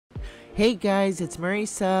Hey guys, it's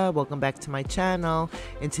Marisa. Welcome back to my channel.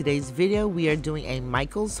 In today's video, we are doing a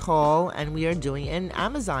Michaels haul and we are doing an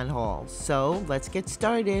Amazon haul. So let's get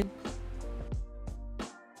started.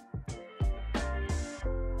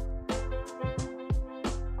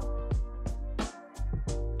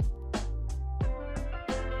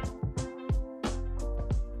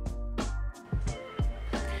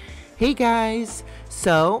 Hey guys,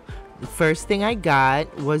 so the first thing I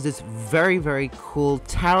got was this very cool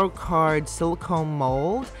tarot card silicone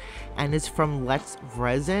mold, and it's from Let's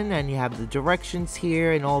Resin, and you have the directions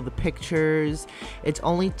here and all the pictures. It's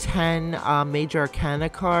only 10 major arcana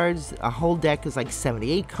cards. A whole deck is like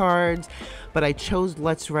 78 cards, but I chose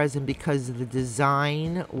Let's Resin because the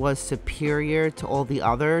design was superior to all the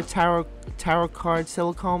other tarot card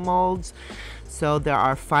silicone molds. So there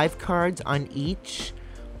are 5 cards on each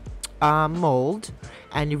mold,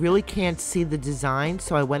 and you really can't see the design,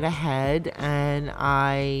 so I went ahead and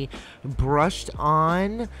I brushed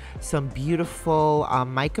on some beautiful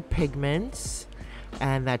mica pigments,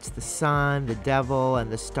 and that's the sun, the devil,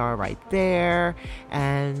 and the star right there.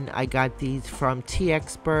 And I got these from Tea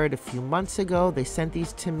Expert a few months ago. They sent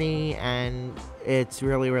these to me, and it's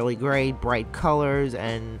really great, bright colors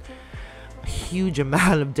and a huge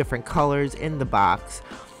amount of different colors in the box.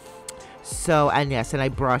 So, and yes, and I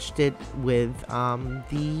brushed it with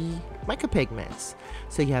the mica pigments.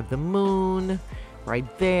 So you have the moon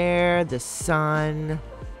right there, the sun,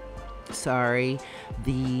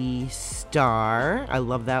 the star, I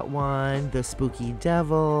love that one, the spooky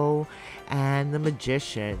devil, and the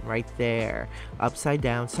magician right there, upside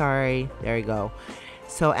down, there you go.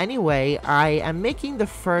 So anyway, I am making the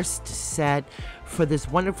first set for this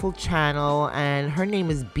wonderful channel, and her name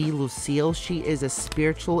is Lucille. She is a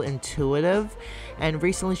spiritual intuitive, and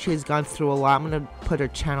recently she has gone through a lot. I'm going to put her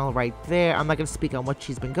channel right there. I'm not going to speak on what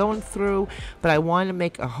she's been going through, but I want to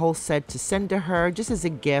make a whole set to send to her just as a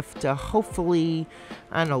gift to hopefully,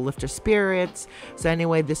 I don't know, lift her spirits. So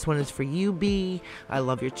anyway, this one is for you, B. I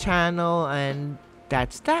love your channel, and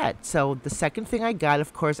that's that. So the second thing I got,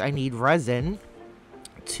 of course, I need resin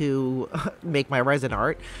to make my resin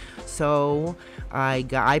art, so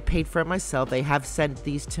I paid for it myself. They have sent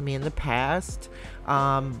these to me in the past,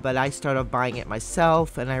 but I started buying it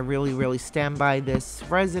myself, and I really stand by this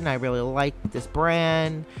resin. I really like this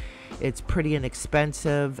brand. It's pretty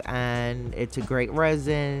inexpensive, and it's a great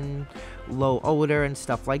resin, low odor and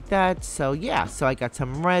stuff like that. So yeah, so I got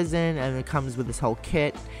some resin, and it comes with this whole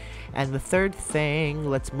kit. And the third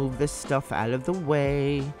thing, let's move this stuff out of the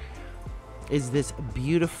way, is this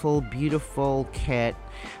beautiful kit.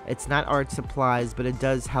 It's not art supplies, but it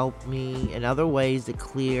does help me in other ways to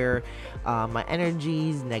clear my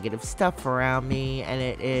energies, negative stuff around me. And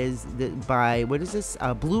it is by, what is this,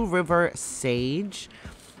 Blue River Sage,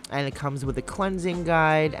 and it comes with a cleansing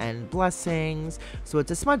guide and blessings. So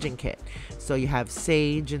it's a smudging kit, so you have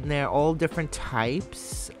sage in there, all different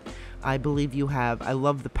types. I believe you have, I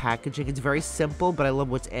love the packaging. It's very simple, but I love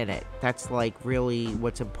what's in it. That's like really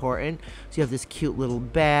what's important. So you have this cute little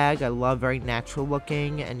bag. I love, very natural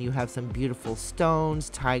looking, and you have some beautiful stones,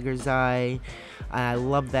 tiger's eye. I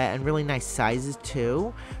love that, and really nice sizes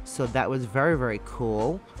too. So that was very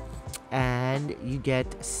cool. And you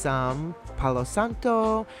get some Palo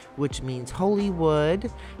Santo, which means holy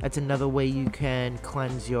wood. That's another way you can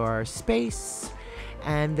cleanse your space.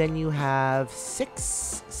 And then you have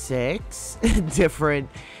six different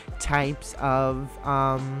types of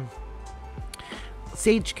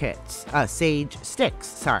sage kits, sage sticks,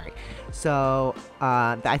 so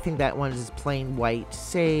I think that one is plain white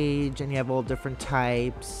sage, and you have all different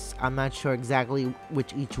types. I'm not sure exactly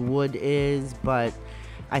which each wood is, but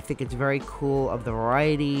I think it's very cool of the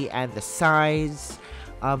variety and the size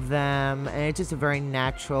of them, and it's just a very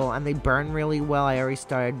natural, and they burn really well. I already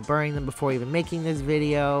started burning them before even making this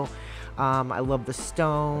video. I love the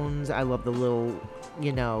stones. I love the little,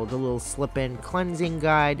 the little slip-in cleansing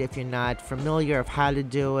guide if you're not familiar of how to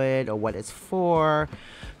do it or what it's for.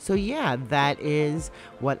 So yeah, that is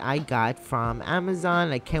what I got from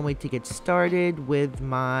Amazon. I can't wait to get started with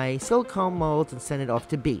my silicone molds and send it off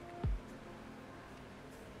to B.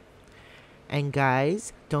 And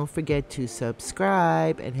guys, don't forget to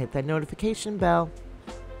subscribe and hit that notification bell.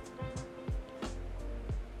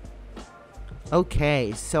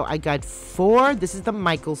 Okay, so I got 4. This is the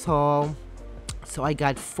Michaels haul. So I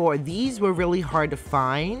got 4. These were really hard to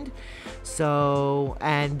find. So,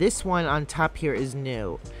 and this one on top here is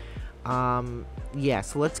new. Yeah,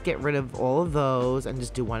 so let's get rid of all of those and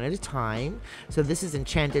just do one at a time. So this is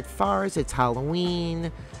Enchanted Forest. It's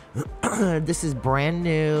Halloween. This is brand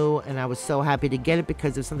new, and I was so happy to get it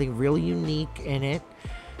because there's something really unique in it,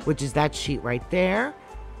 which is that sheet right there.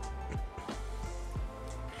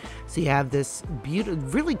 So you have this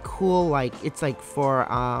really cool, like, it's like for,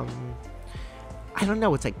 I don't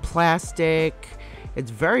know, it's like plastic. It's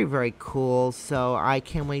very, very cool. So I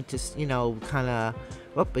can't wait to, you know, kind of,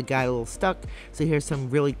 oh, it got a little stuck. So here's some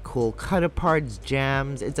really cool cut aparts,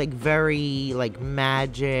 gems. It's like very, like,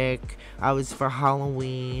 magic. I was for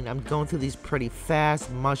Halloween. I'm going through these pretty fast.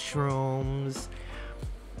 Mushrooms.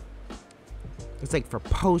 It's like for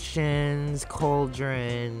potions,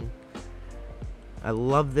 cauldron. I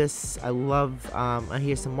love this. I love,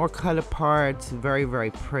 here's some more cut aparts. Very,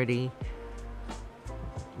 very pretty.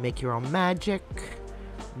 Make your own magic.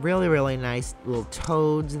 Really, really nice little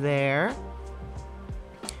toads there.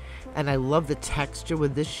 And I love the texture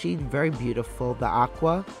with this sheet. Very beautiful. The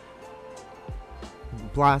aqua.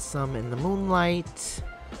 Blossom in the moonlight.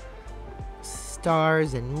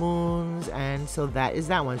 Stars and moons. And so that is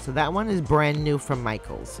that one. So that one is brand new from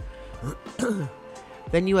Michaels.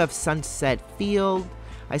 Then you have Sunset Field.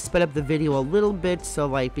 I sped up the video a little bit, so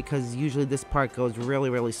like, because usually this part goes really,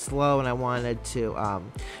 really slow, and I wanted to,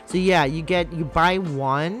 so yeah, you buy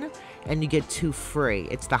one, and you get 2 free.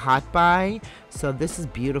 It's the hot buy, so this is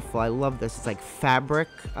beautiful. I love this. It's like fabric.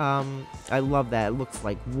 I love that. It looks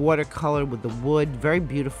like watercolor with the wood. Very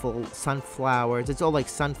beautiful sunflowers. It's all like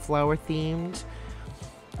sunflower themed,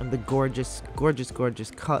 and the gorgeous, gorgeous,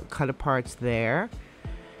 gorgeous cut aparts there.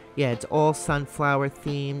 Yeah, it's all sunflower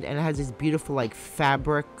themed, and it has these beautiful, like,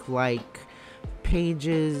 fabric, like,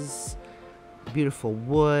 pages, beautiful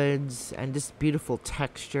woods, and just beautiful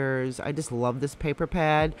textures. I just love this paper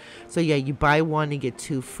pad. So yeah, you buy one, you get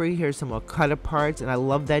 2 free. Here's some more cut aparts, and I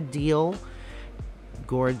love that deal.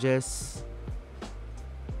 Gorgeous.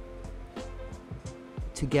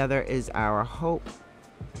 Together is our hope.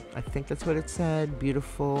 I think that's what it said.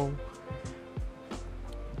 Beautiful.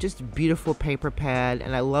 Just beautiful paper pad,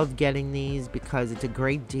 and I love getting these because it's a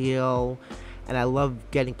great deal, and I love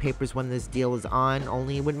getting papers when this deal is on,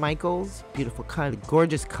 only with Michaels. Beautiful kind of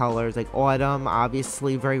gorgeous colors, like autumn,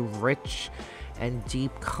 obviously very rich and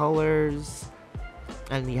deep colors.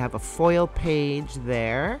 And you have a foil page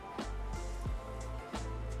there.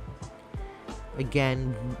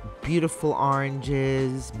 Again, beautiful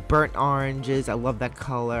oranges, burnt oranges, I love that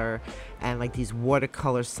color, and like these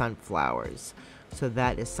watercolor sunflowers. So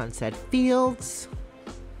that is Sunset Fields.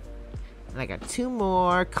 And I got 2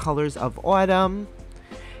 more colors of autumn.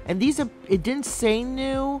 And these are, it didn't say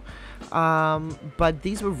new, but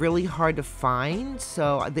these were really hard to find.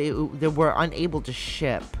 So they were unable to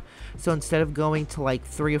ship. So instead of going to like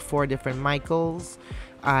 3 or 4 different Michaels,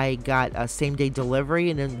 I got a same day delivery,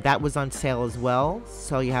 and then that was on sale as well.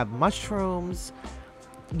 So you have mushrooms.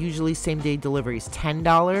 Usually same day delivery is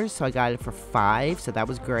 $10. So I got it for $5. So that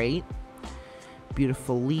was great.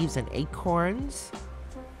 Beautiful leaves and acorns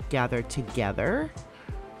gathered together.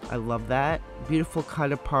 I love that. Beautiful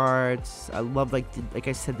cut aparts. I love, like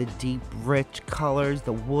I said, the deep, rich colors.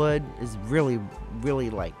 The wood is really, really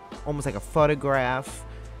like almost like a photograph.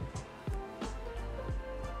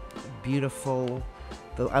 Beautiful.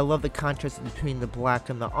 I love the contrast between the black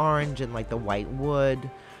and the orange and like the white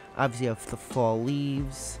wood. Obviously, you have the fall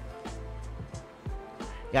leaves.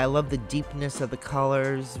 Yeah, I love the deepness of the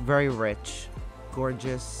colors. Very rich.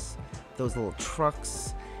 Gorgeous. Those little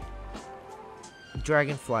trucks.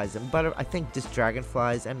 Dragonflies and I think just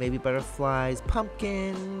dragonflies and maybe butterflies.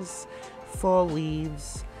 Pumpkins. Fall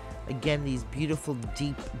leaves. Again, these beautiful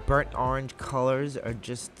deep burnt orange colors are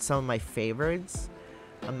just some of my favorites.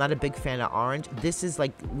 I'm not a big fan of orange. This is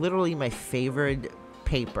like literally my favorite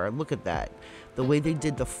paper. Look at that. The way they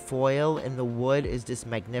did the foil and the wood is just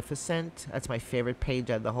magnificent. That's my favorite page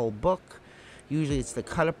out of the whole book. Usually it's the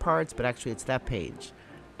cut aparts, but actually it's that page.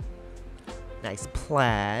 Nice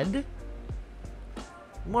plaid.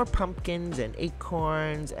 More pumpkins and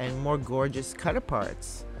acorns and more gorgeous cut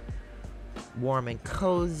aparts. Warm and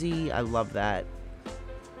cozy. I love that.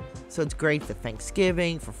 So it's great for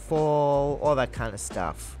Thanksgiving, for fall, all that kind of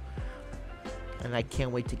stuff. And I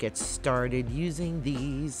can't wait to get started using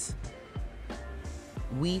these.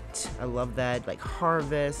 Wheat, I love that, like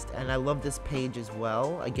harvest, and I love this page as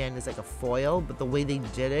well. Again, it's like a foil, but the way they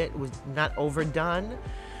did it was not overdone,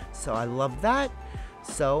 so I love that.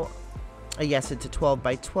 So yes, it's a 12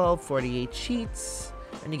 by 12, 48 sheets,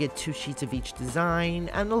 and you get 2 sheets of each design.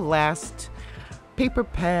 And the last paper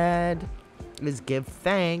pad is Give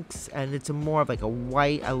Thanks, and it's more of like a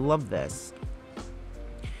white. I love this.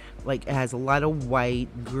 Like, it has a lot of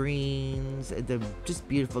white, greens. They're just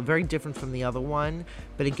beautiful. Very different from the other one.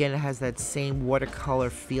 But again, it has that same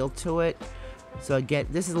watercolor feel to it. So again,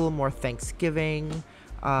 this is a little more Thanksgiving.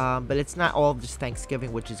 But it's not all just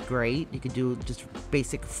Thanksgiving, which is great. You could do just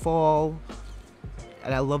basic fall.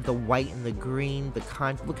 And I love the white and the green.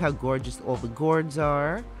 Look how gorgeous all the gourds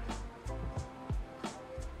are.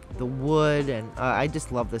 The wood, and I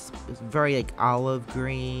just love this. It's very like olive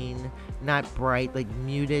green, not bright, like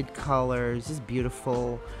muted colors. Just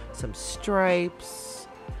beautiful. Some stripes.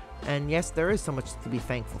 And yes, there is so much to be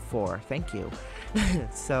thankful for. Thank you.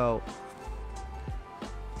 So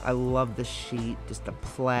I love the sheet. Just a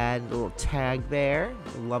plaid, little tag there.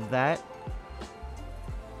 Love that.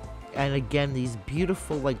 And again, these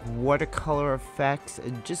beautiful like watercolor effects,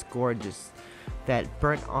 and just gorgeous. That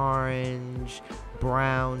burnt orange,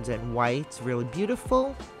 browns, and whites, really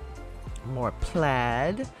beautiful. More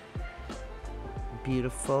plaid.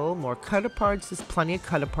 Beautiful. More cut aparts. There's plenty of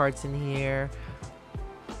cut aparts in here.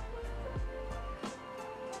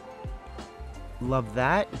 Love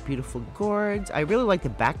that. Beautiful gourds. I really like the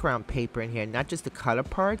background paper in here, not just the cut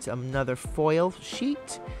aparts. Another foil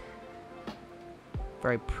sheet.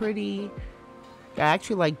 Very pretty. I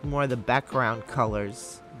actually like more of the background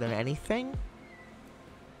colors than anything.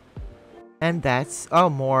 And that's, oh,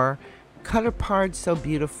 more cut aparts. So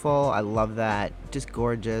beautiful. I love that. Just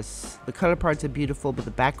gorgeous. The cut aparts are beautiful, but the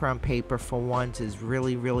background paper for once is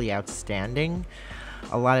really, really outstanding.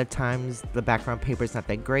 A lot of times the background paper is not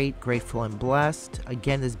that great. Grateful and blessed.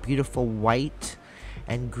 Again, this beautiful white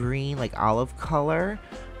and green, like olive color.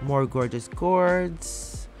 More gorgeous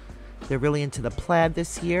gourds. They're really into the plaid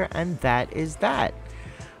this year, and that is that.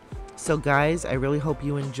 So guys, I really hope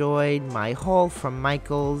you enjoyed my haul from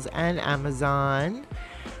Michaels and Amazon.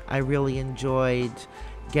 I really enjoyed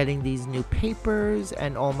getting these new papers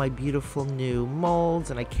and all my beautiful new molds,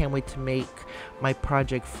 and I can't wait to make my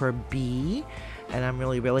project for B. And I'm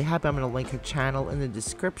really, really happy. I'm going to link her channel in the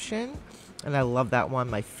description. And I love that one,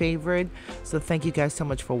 my favorite. So thank you guys so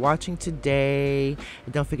much for watching today.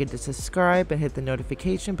 And don't forget to subscribe and hit the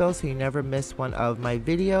notification bell so you never miss one of my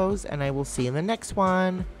videos. And I will see you in the next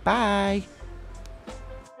one. Bye.